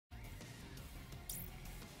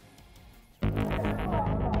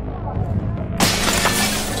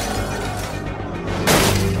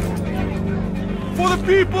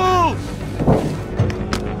people!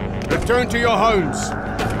 Return to your homes.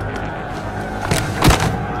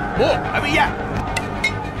 More, over here!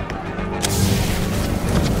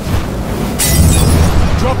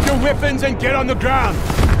 Drop your weapons and get on the ground.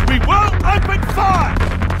 We will open fire!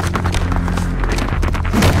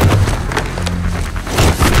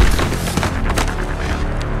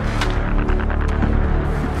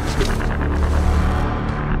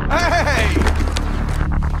 Hey!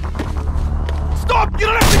 Stop! You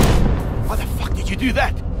don't have to... Why the fuck did you do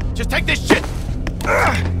that? Just take this shit!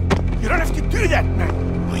 You don't have to do that,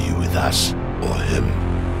 man! Are you with us or him?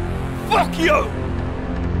 Fuck you!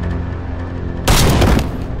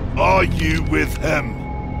 Are you with him?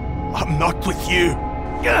 I'm not with you.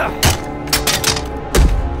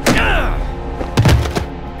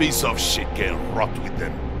 Piece of shit can rot with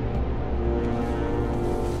them.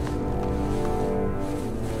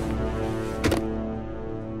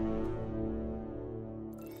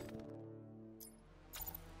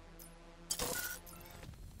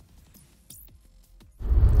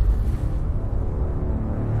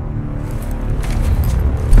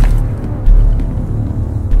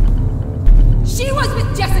 She was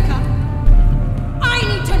with Jessica. I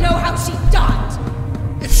need to know how she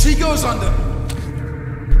died. If she goes under,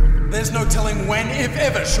 there's no telling when, if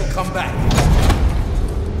ever, she'll come back.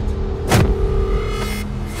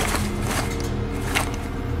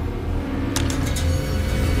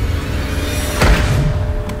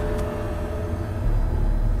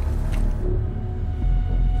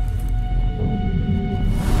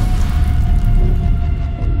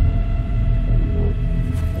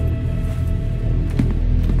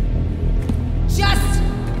 Just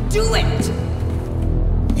do it.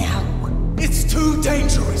 Now. It's too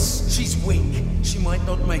dangerous. She's weak. She might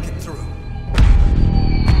not make it through.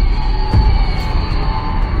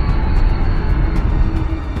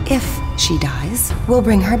 If she dies, we'll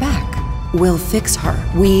bring her back. We'll fix her.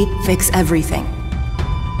 We fix everything.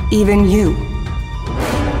 Even you.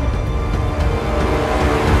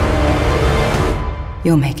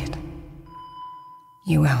 You'll make it.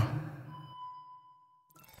 You will.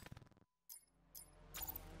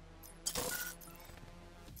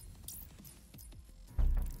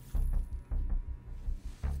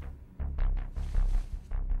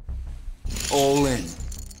 All in.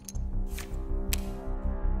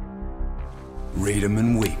 Read 'em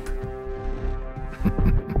and weep.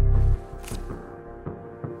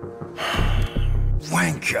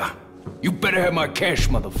 Wanker. You better have my cash,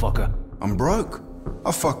 motherfucker. I'm broke.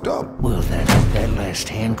 I fucked up. Well, that last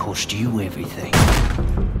hand cost you everything.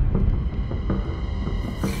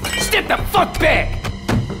 Step the fuck back!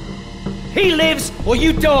 He lives or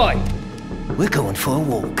you die! We're going for a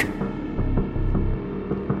walk.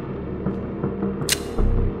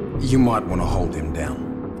 You might want to hold him down.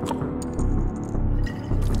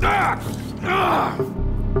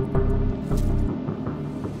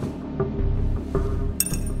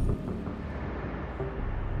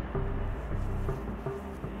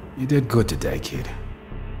 You did good today, kid.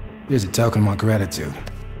 Here's a token of my gratitude.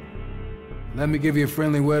 Let me give you a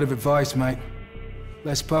friendly word of advice, mate.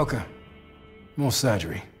 Less poker, more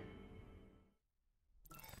surgery.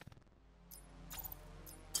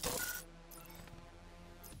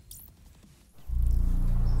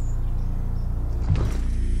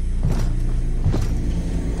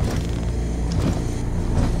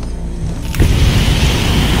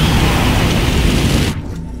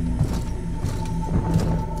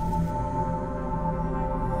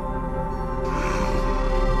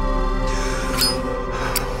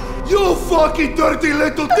 You fucking dirty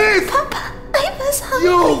little thief! Papa, I was hungry.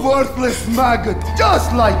 You worthless maggot,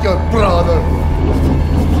 just like your brother!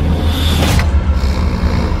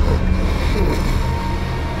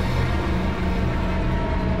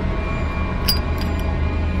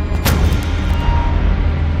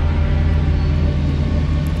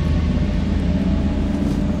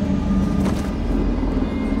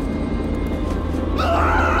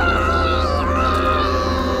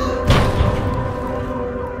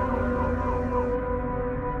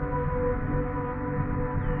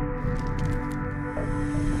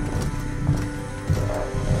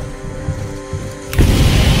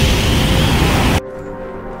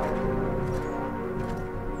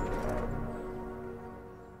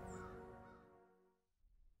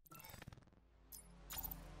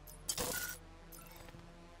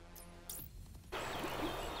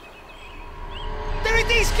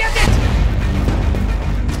 Get it!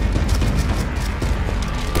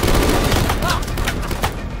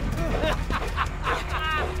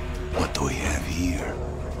 What do we have here?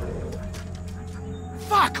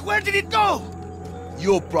 Fuck! Where did it go?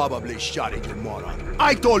 You probably shot it, you moron.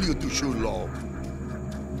 I told you to shoot low.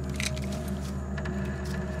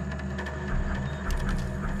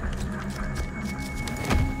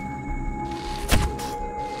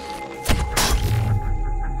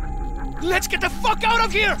 Let's get the fuck out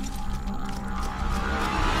of here!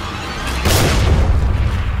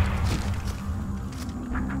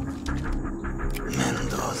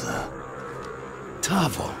 Mendoza.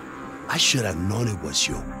 Tavo, I should have known it was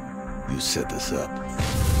you. You set this up.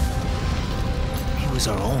 He was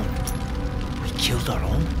our own. We killed our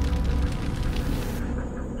own.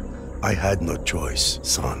 I had no choice,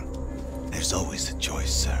 son. There's always a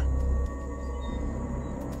choice, sir.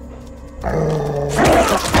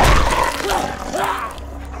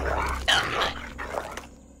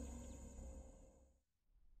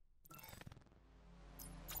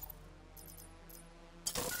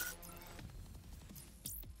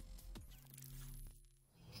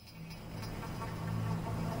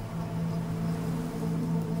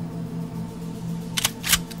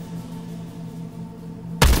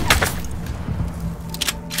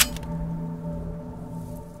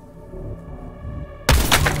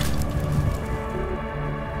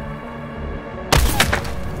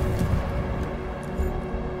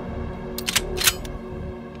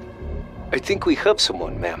 I think we helped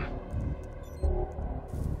someone, ma'am.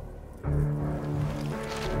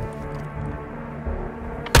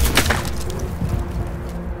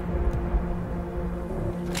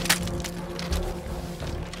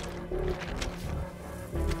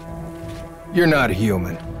 You're not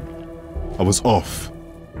human. I was off.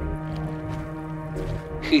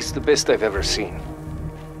 He's the best I've ever seen.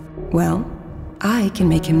 Well, I can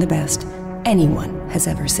make him the best anyone has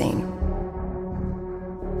ever seen.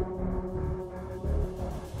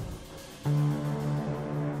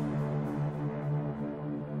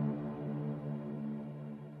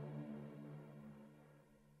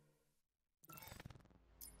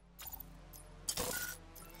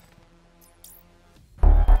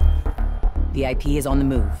 The IP is on the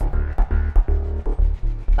move.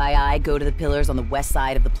 By eye, go to the pillars on the west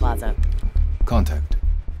side of the plaza. Contact.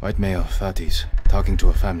 White male, 30s, talking to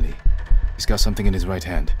a family. He's got something in his right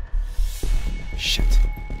hand. Shit.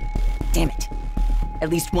 Damn it. At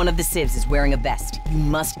least one of the civs is wearing a vest. You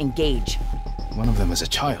must engage. One of them is a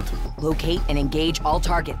child. Locate and engage all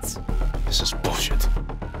targets. This is bullshit.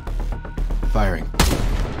 Firing.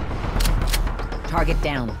 Target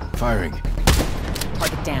down. Firing.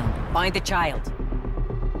 Target down. Find the child.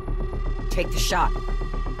 Take the shot.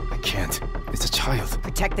 I can't. It's a child.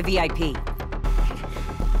 Protect the VIP.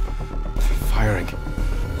 Firing.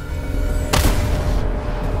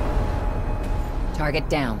 Target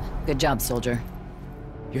down. Good job, soldier.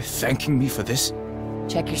 You're thanking me for this?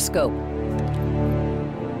 Check your scope.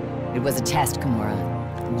 It was a test, Kimura.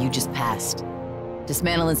 And you just passed.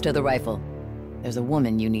 Dismantle and stow the rifle. There's a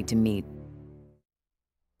woman you need to meet.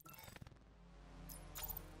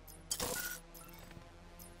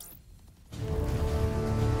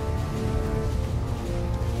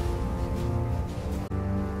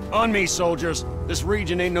 On me, soldiers. This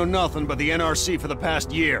region ain't no nothing but the NRC for the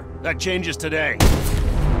past year. That changes today.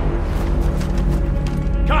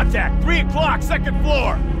 Contact! 3 o'clock, 2nd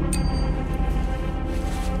floor!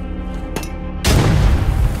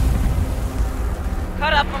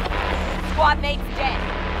 Cut up from squad mate's dead.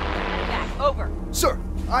 Back, over. Sir,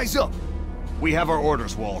 eyes up. We have our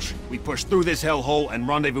orders, Walsh. We push through this hellhole and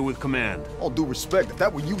rendezvous with command. All due respect, if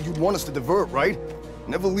that were you, you'd want us to divert, right?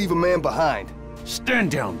 Never leave a man behind. Stand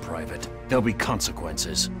down, Private. There'll be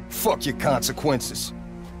consequences. Fuck your consequences.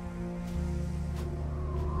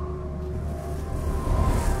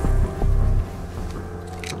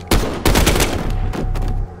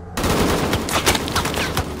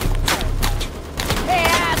 Hey,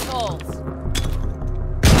 assholes!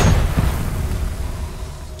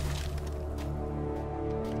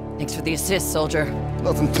 Thanks for the assist, soldier.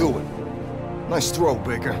 Nothing to it. Nice throw,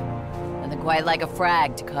 Baker. Nothing quite like a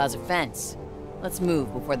frag to cause offense. Let's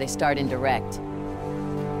move before they start indirect.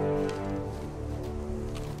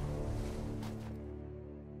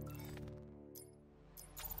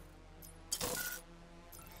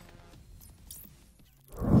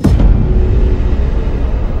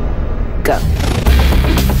 Go.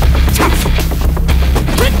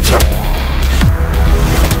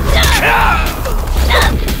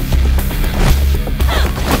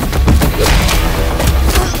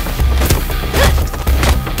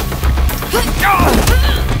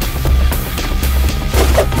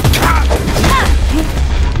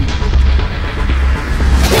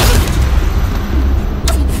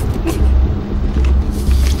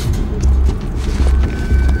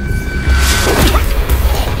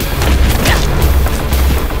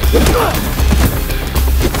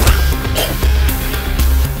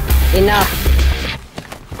 Enough.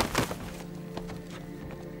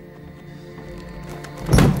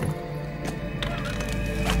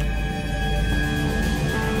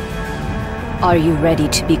 Are you ready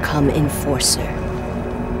to become Enforcer?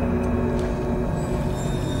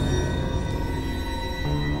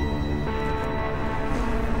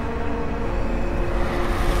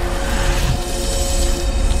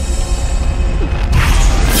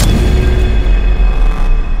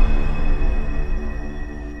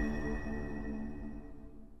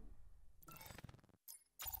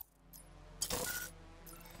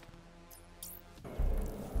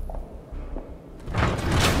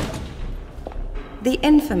 The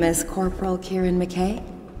infamous Corporal Kieran McKay?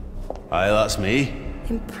 Aye, that's me.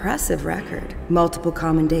 Impressive record. Multiple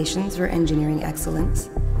commendations for engineering excellence,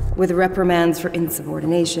 with reprimands for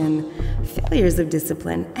insubordination, failures of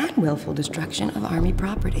discipline, and willful destruction of Army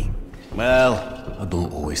property. Well, I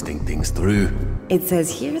don't always think things through. It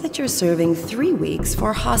says here that you're serving 3 weeks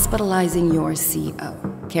for hospitalizing your CO.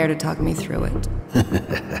 Care to talk me through it?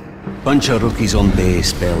 Bunch of rookies on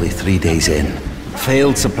base, barely 3 days in.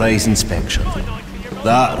 Failed surprise inspection.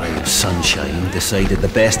 That ray of sunshine decided the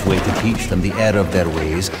best way to teach them the error of their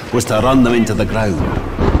ways was to run them into the ground.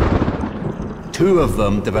 2 of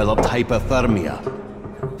them developed hypothermia.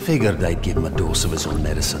 Figured I'd give him a dose of his own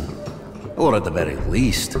medicine. Or at the very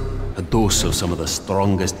least, a dose of some of the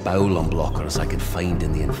strongest bowel unblockers I could find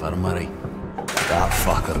in the infirmary. That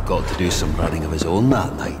fucker got to do some running of his own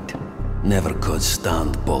that night. Never could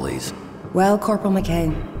stand bullies. Well, Corporal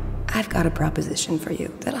McKay, I've got a proposition for you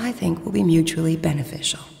that I think will be mutually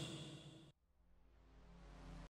beneficial.